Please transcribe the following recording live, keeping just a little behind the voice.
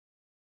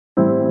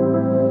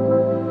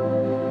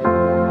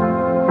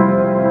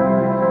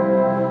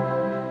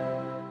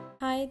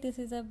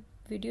this is a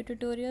video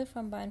tutorial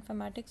from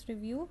Bioinformatics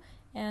review,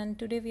 and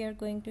today we are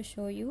going to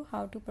show you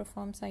how to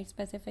perform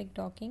site-specific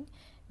docking.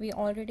 We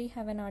already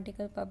have an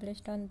article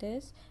published on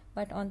this,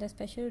 but on the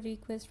special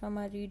request from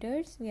our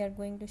readers, we are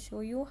going to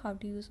show you how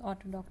to use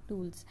AutoDock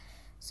tools.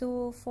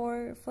 So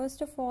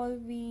first of all,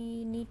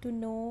 we need to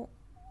know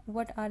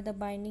what are the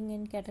binding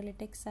and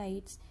catalytic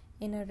sites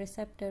in a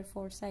receptor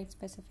for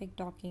site-specific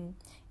docking.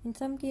 In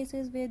some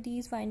cases where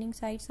these binding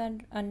sites are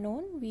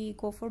unknown, we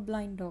go for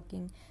blind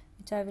docking,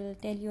 which I will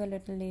tell you a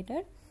little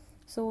later.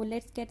 So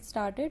let's get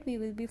started. We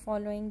will be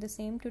following the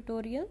same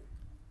tutorial,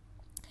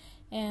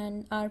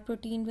 and our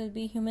protein will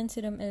be human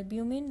serum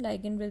albumin,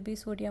 ligand will be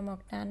sodium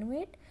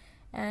octanoate,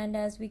 and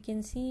as we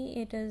can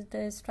see,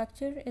 the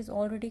structure is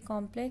already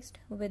complexed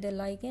with a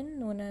ligand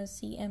known as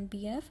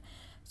CMPF.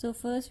 So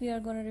first we are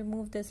going to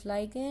remove this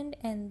ligand,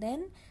 and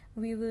then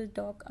we will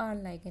dock our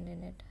ligand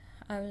in it.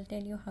 I will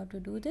tell you how to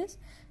do this.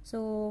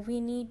 So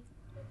we need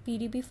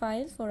PDB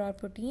files for our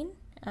protein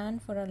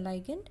and for our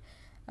ligand.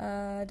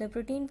 The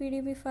protein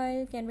PDB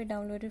file can be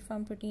downloaded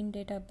from Protein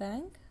Data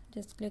Bank.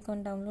 Just click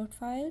on download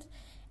files,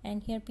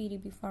 and here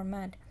PDB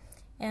format.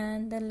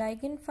 And the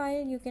ligand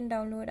file you can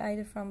download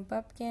either from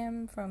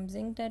PubChem, from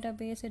Zinc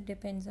database, it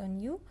depends on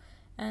you.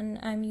 And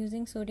I'm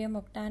using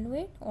sodium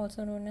octanoate,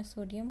 also known as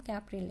sodium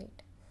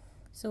caprylate.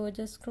 So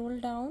just scroll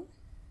down.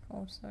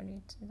 Oh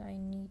sorry, I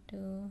need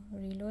to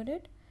reload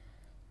it.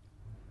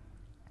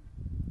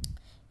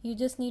 You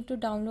just need to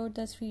download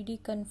the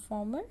 3D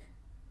conformer.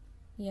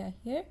 Yeah,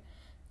 here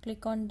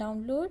click on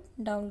download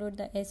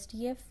the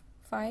SDF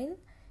file,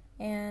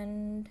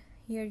 and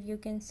here you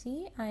can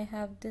see I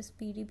have this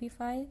PDB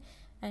file,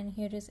 and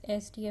here is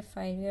SDF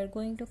file. We are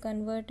going to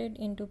convert it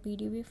into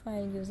PDB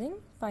file using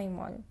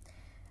PyMol.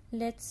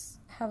 Let's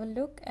have a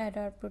look at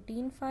our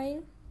protein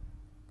file.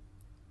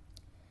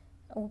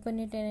 Open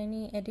it in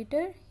any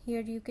editor.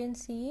 Here you can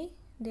see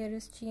there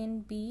is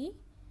chain B,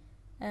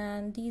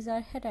 and these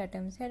are head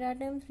atoms. Head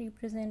atoms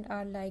represent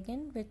our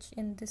ligand, which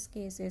in this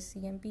case is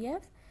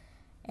CMPF,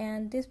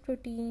 and this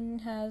protein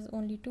has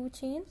only two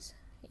chains,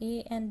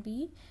 A and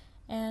B,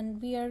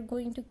 and we are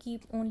going to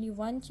keep only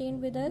one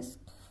chain with us,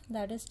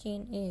 that is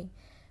chain A,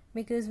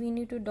 because we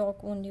need to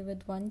dock only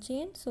with one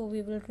chain. So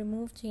we will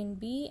remove chain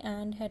B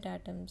and head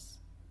atoms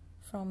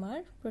from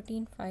our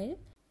protein file.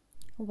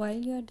 While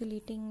you are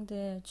deleting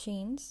the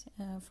chains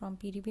from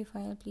PDB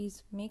file,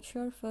 please make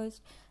sure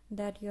first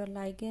that your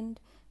ligand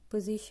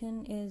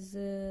position is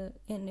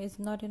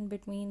not in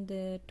between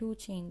the two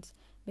chains,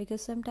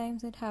 because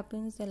sometimes it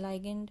happens the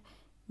ligand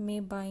may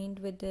bind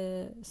with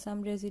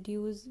some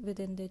residues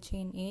within the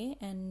chain A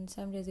and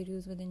some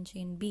residues within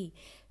chain B.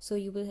 So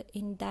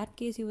in that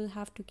case you will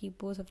have to keep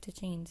both of the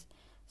chains.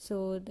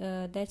 So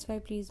that's why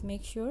please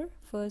make sure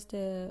first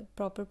the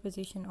proper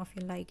position of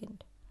your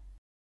ligand.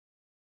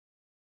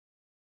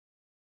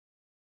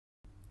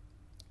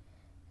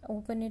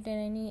 Open it in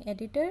any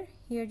editor.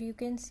 Here you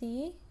can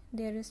see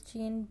there is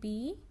chain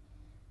B,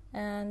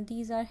 and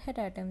these are head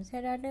atoms.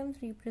 Head atoms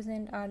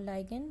represent our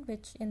ligand,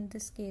 which in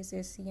this case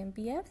is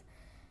CMPF,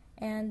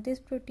 and this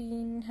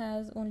protein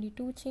has only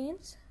two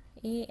chains,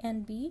 A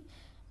and B,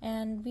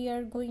 and we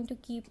are going to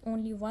keep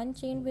only one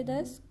chain with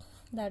us,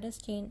 that is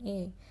chain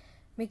A,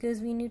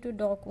 because we need to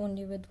dock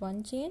only with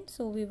one chain.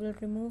 So we will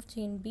remove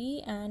chain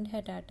B and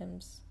head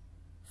atoms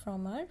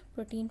from our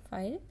protein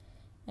file,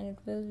 and it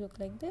will look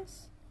like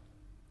this.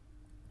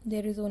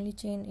 There is only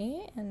chain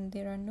A and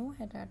there are no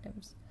head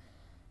atoms.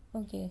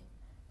 Okay,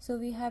 so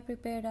we have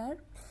prepared our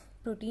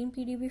protein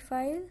PDB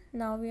file.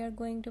 Now we are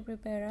going to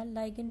prepare our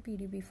ligand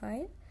PDB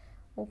file.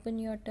 Open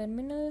your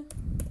terminal,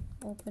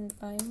 open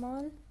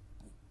PyMol.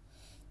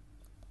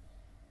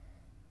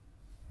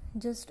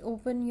 Just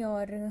open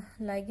your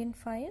ligand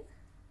file.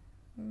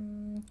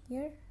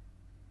 Here,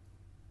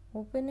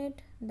 open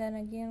it, then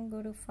again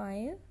go to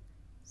File,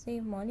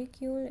 Save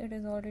Molecule. It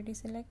is already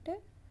selected.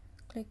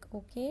 Click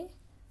OK.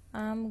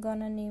 I'm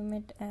gonna name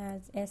it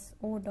as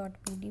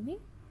so.pdb,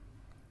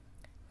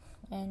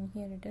 and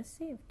here it is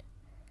saved.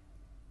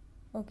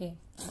 Okay,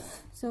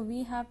 so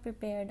we have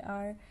prepared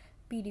our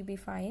PDB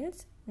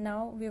files.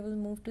 Now we will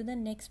move to the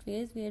next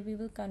phase, where we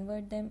will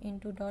convert them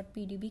into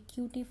 .pdb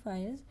qt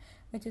files,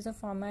 which is a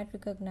format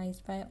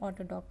recognized by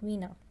AutoDock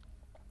vina.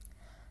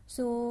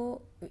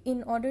 So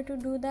in order to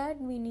do that,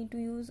 we need to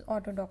use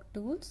AutoDock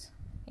tools.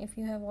 If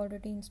you have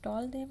already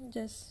installed them,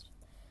 just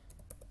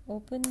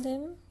open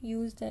them,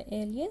 use the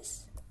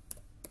alias,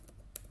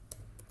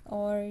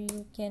 or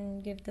you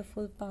can give the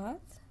full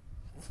path.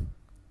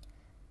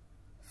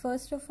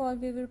 First of all,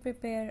 we will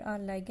prepare our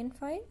ligand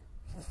file.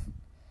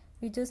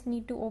 We just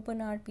need to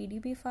open our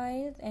PDB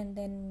files and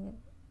then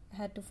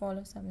had to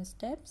follow some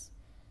steps,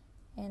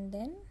 and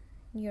then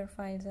your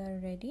files are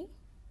ready.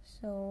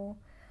 So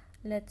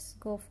let's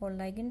go for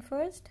ligand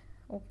first.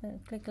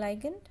 Click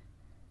ligand,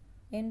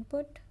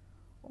 input,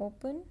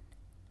 open,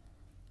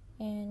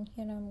 and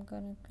here I'm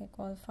gonna click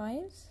all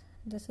files.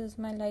 This is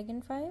my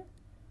ligand file.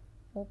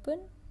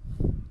 Open.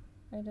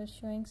 It is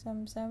showing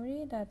some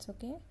summary, that's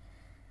okay.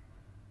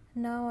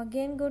 Now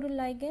again go to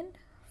ligand,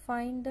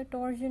 find the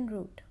torsion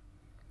root,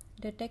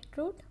 detect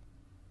root,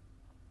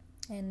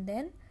 and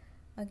then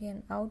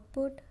again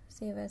output,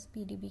 save as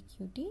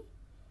pdbqt.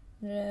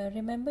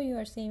 Remember, you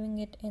are saving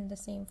it in the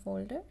same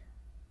folder.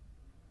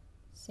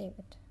 Save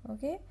it.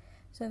 Okay,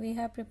 so we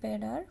have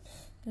prepared our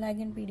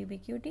ligand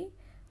pdbqt.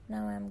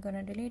 Now I'm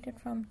gonna delete it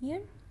from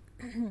here.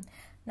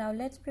 Now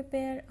let's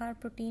prepare our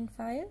protein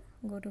file.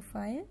 Go to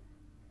file,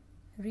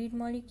 read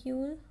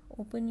molecule,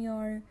 open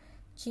your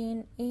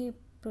chain A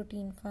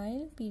protein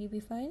file,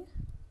 pdb file,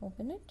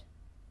 open it.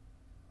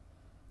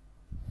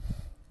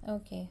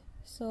 Okay,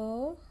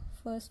 so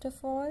first of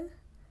all,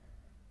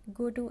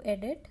 go to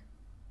edit,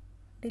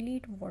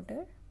 delete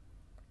water,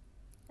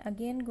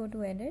 again go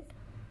to edit,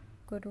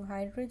 go to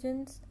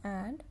hydrogens,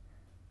 add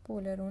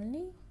polar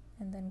only,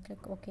 and then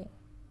click OK.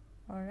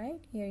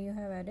 Alright, here you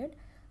have added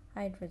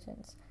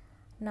hydrogens.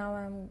 Now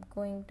I'm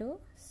going to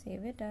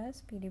save it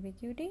as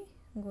pdbqt.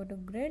 Go to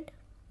grid,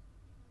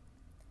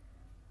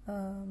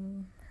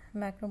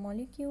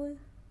 macromolecule,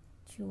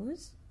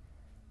 choose,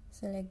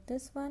 select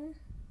this one,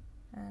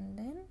 and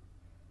then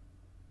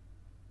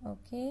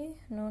okay,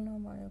 no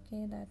more,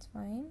 okay, that's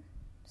fine.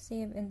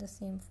 Save in the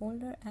same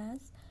folder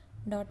as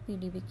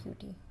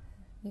 .pdbqt.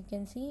 You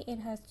can see it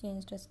has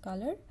changed its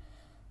color,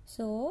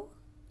 so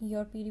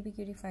your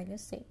pdbqt file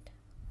is saved.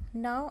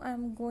 Now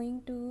I'm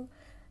going to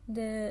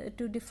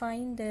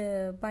define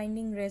the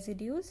binding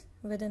residues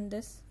within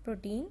this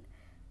protein,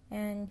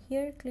 and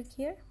here, click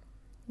here,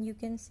 you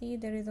can see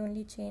there is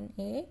only chain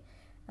A.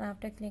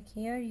 After click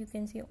here, you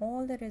can see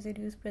all the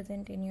residues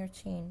present in your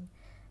chain.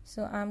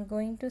 So I'm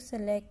going to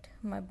select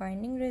my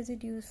binding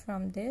residues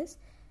from this,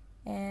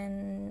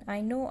 and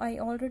I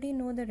already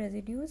know the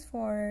residues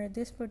for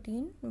this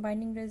protein,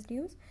 binding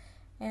residues,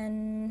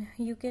 and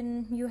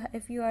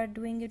if you are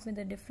doing it with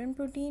a different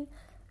protein,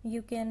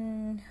 you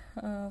can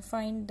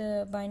find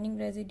the binding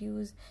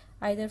residues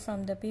either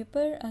from the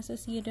paper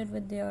associated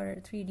with their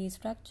 3D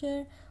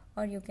structure,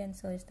 or you can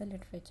search the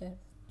literature.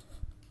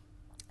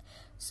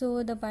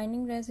 So the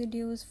binding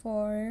residues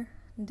for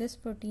this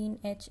protein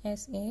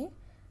HSA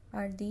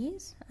are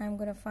these. I'm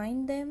gonna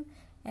find them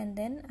and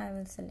then I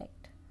will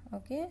select.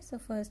 Okay, so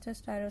first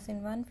is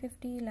tyrosine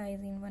 150,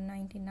 lysine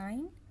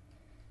 199.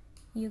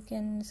 You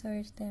can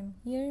search them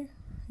here,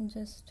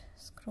 just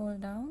scroll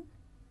down.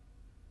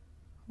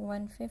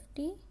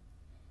 150.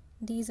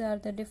 These are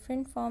the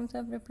different forms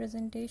of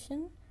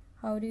representation.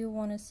 How do you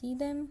want to see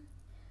them?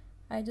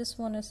 I just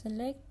want to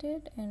select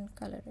it and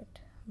color it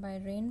by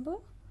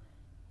rainbow,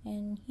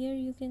 and here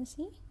you can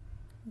see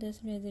this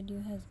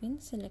residue has been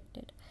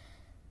selected.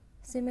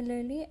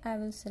 Similarly, I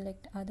will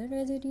select other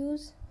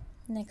residues.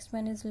 Next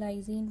one is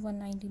lysine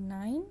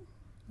 199.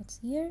 It's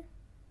here.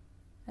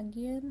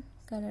 Again,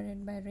 color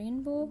it by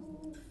rainbow.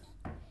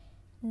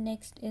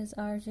 Next is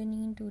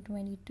arginine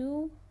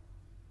 222.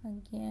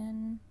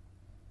 Again,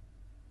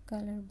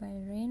 color by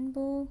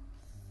rainbow.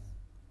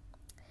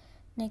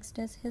 Next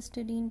is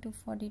histidine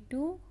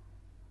 242.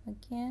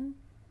 Again,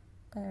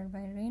 color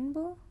by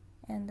rainbow.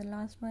 And the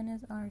last one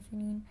is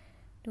arginine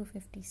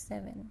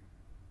 257.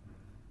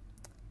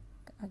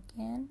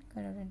 Again,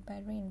 color it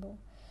by rainbow.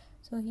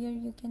 So here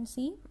you can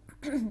see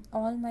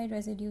all my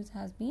residues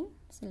has been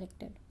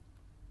selected.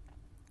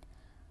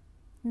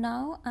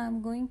 Now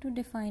I'm going to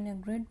define a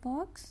grid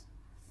box,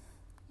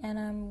 and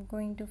I'm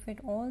going to fit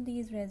all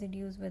these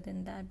residues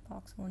within that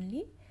box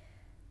only.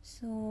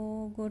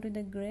 So go to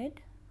the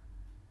grid,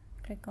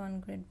 click on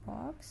grid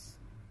box.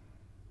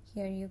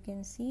 Here you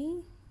can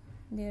see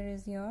there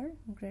is your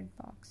grid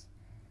box.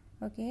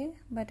 Okay,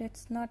 but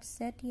it's not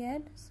set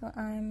yet, so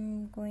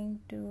I'm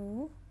going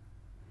to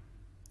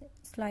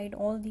slide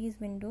all these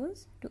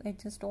windows to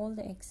adjust all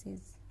the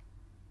axes.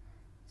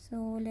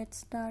 So let's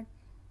start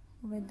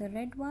with the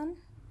red one.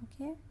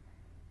 Okay,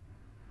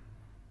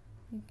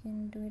 you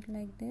can do it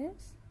like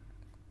this.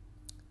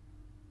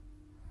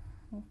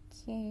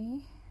 Okay,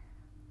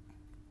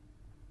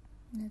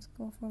 let's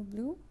go for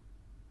blue.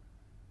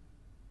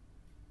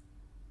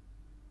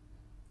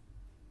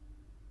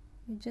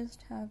 You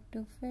just have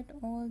to fit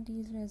all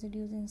these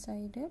residues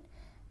inside it.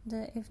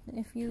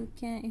 If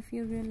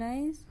you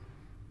realize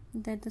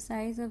that the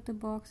size of the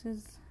box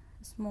is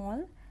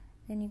small,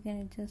 then you can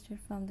adjust it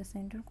from the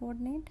center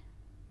coordinate.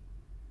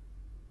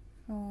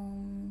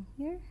 From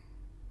here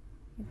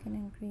you can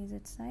increase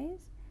its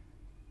size.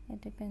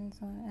 It depends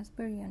on as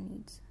per your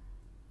needs.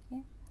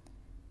 Okay,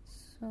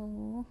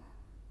 so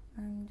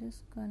I'm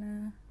just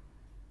gonna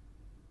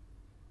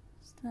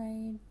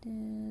slide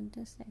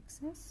this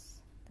axis,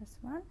 this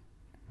one.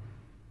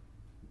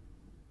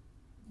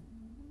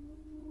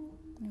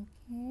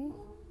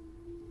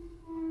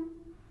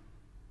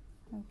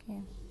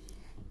 Okay,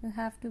 you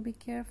have to be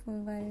careful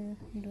while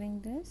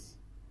doing this,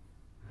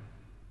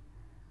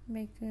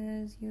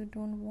 because you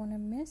don't want to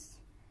miss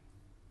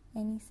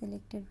any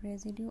selected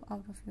residue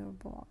out of your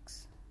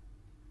box.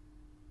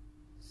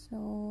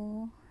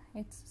 So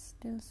it's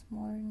still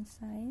small in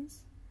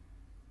size.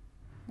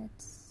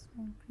 Let's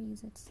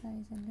increase its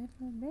size a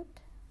little bit,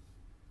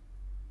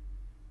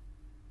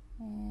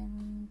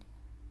 and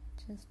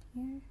just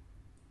here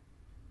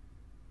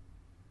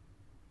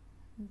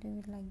do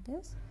it like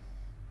this.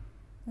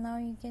 Now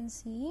you can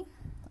see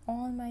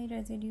all my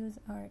residues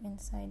are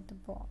inside the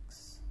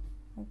box.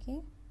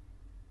 Okay,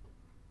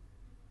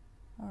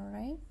 all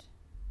right,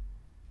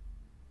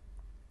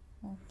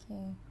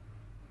 okay,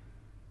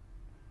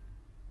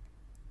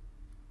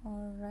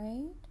 all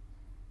right.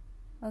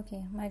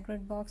 Okay, my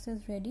grid box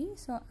is ready,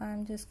 so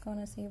I'm just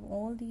gonna save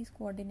all these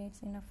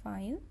coordinates in a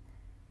file,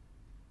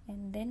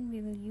 and then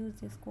we will use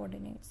these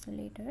coordinates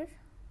later.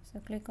 So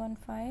click on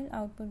file,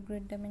 output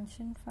grid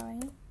dimension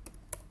file,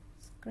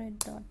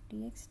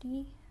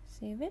 grid.txt,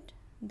 save it,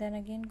 then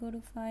again go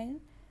to file,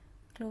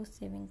 close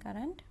saving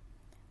current.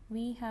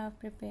 We have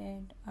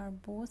prepared our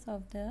both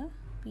of the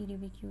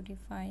PDBQT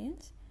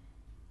files.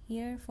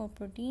 Here for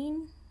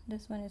protein,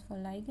 this one is for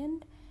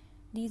ligand.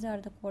 These are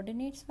the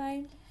coordinates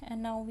file,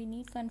 and now we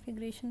need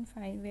configuration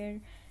file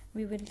where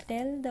we will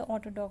tell the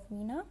Autodoc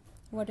vina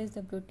what is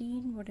the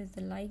protein, what is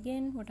the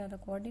ligand, what are the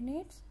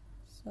coordinates.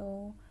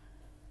 So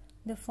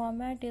the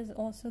format is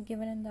also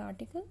given in the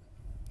article.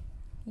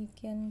 You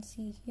can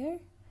see here,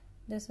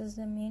 this is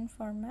the main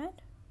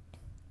format.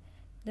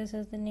 This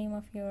is the name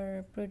of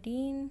your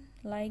protein,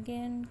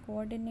 ligand,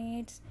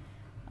 coordinates,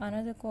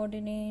 another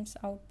coordinates,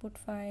 output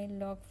file,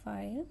 log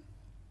file.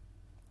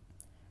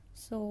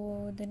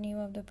 So the name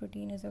of the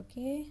protein is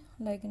okay,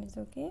 ligand is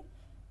okay.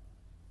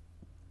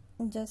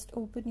 Just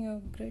open your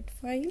grid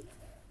file,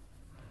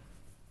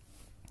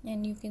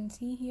 and you can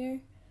see here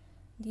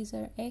these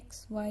are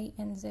x, y,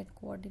 and z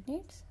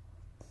coordinates.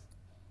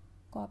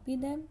 Copy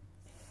them,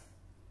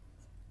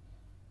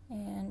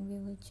 and we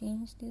will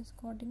change these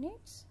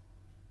coordinates.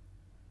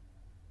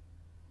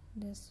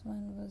 This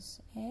one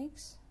was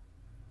x,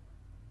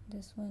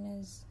 this one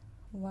is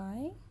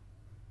y,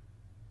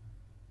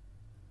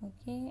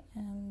 okay,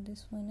 and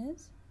this one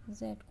is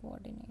z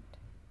coordinate.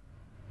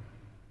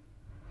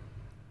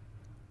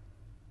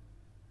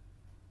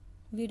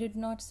 We did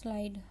not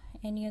slide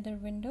any other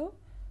window,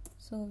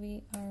 so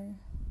we are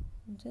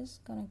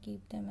just gonna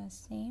keep them as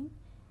same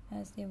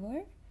as they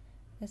were.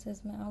 This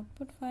is my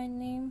output file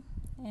name,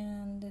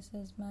 and this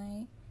is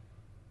my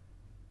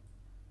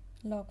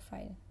log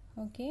file.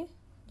 Okay,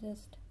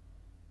 just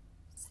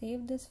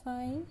save this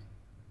file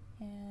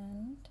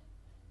and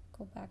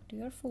go back to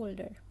your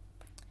folder.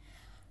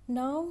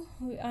 Now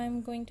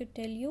I'm going to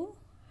tell you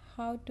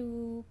how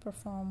to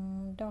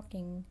perform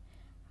docking.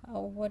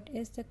 What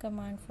is the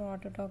command for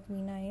Autodoc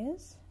vina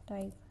is,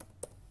 type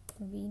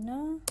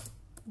vina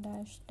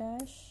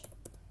 --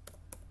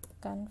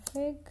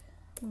 config,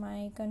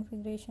 my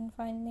configuration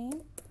file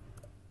name,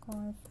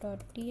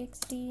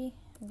 conf.txt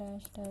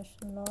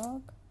 --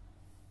 log,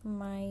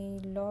 my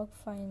log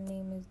file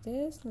name is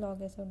this,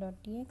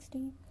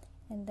 logso.txt,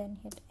 and then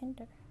hit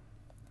enter.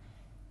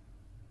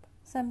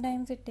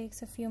 Sometimes it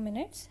takes a few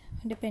minutes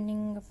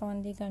depending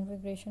upon the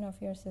configuration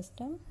of your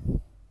system,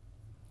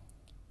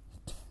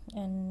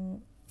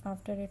 and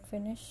after it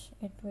finish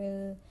it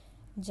will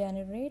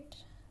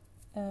generate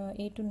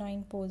 8 to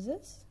 9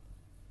 poses.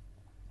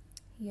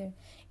 Here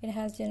it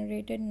has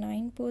generated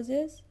 9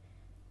 poses,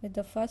 with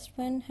the first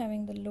one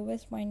having the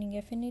lowest binding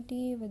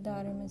affinity with the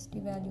RMSD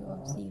value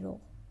of 0.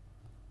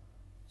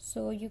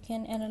 So you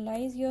can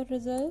analyze your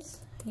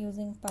results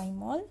using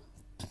PyMol.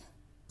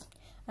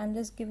 I'm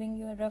just giving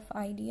you a rough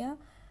idea.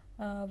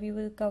 We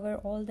will cover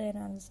all the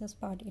analysis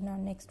part in our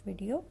next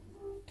video.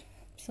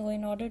 So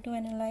in order to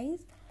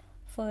analyze,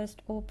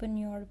 first open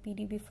your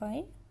PDB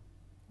file,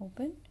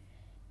 open,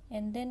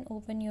 and then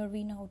open your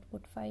vina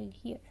output file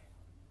here,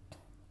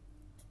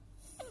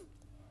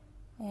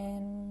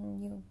 and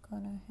you're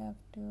gonna have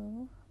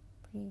to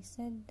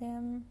preset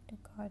them to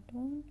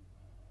cartoon.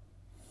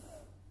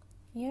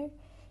 Here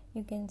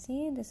you can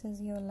see this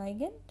is your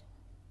ligand,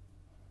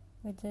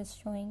 which is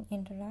showing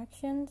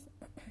interactions,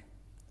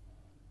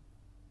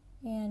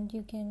 and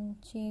you can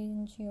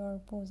change your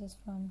poses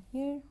from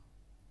here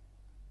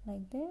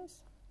like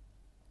this.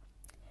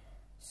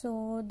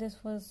 So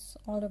this was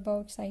all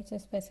about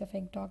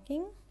site-specific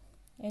docking.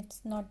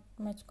 It's not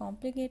much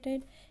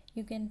complicated.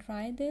 You can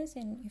try this,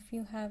 and if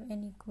you have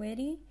any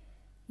query,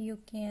 you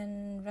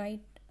can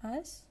write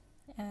us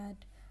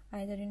at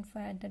either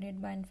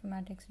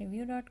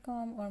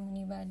info@bioinformaticsreview.com or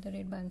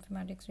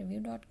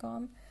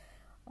muniba@bioinformaticsreview.com.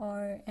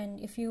 And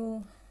if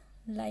you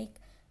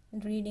like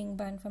reading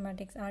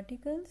bioinformatics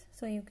articles,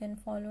 so you can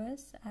follow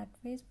us at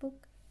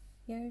Facebook.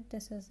 Here,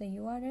 this is the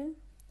URL.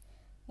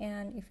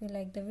 And if you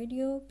like the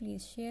video,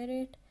 please share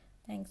it.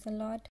 Thanks a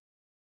lot.